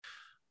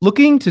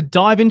Looking to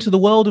dive into the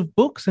world of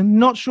books and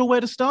not sure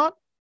where to start?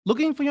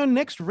 Looking for your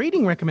next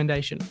reading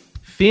recommendation?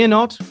 Fear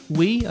not,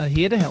 we are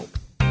here to help.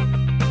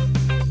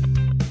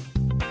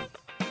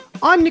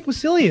 I'm Nick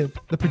Wasiliev,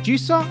 the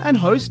producer and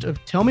host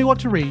of Tell Me What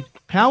to Read,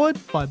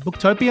 powered by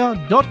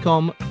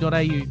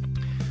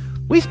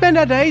booktopia.com.au. We spend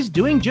our days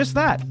doing just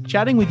that,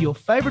 chatting with your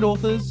favourite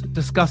authors,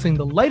 discussing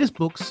the latest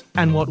books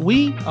and what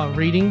we are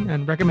reading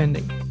and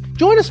recommending.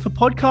 Join us for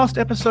podcast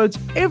episodes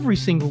every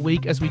single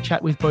week as we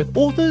chat with both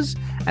authors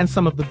and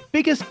some of the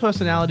biggest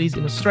personalities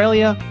in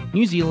Australia,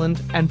 New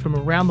Zealand, and from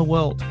around the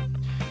world.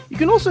 You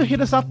can also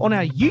hit us up on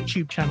our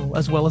YouTube channel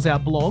as well as our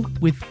blog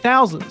with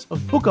thousands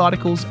of book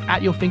articles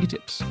at your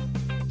fingertips.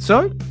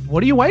 So,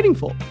 what are you waiting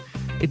for?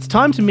 It's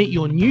time to meet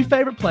your new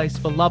favourite place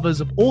for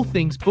lovers of all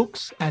things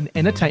books and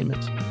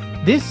entertainment.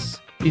 This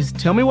is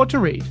Tell Me What to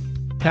Read,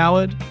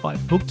 powered by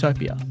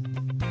Booktopia.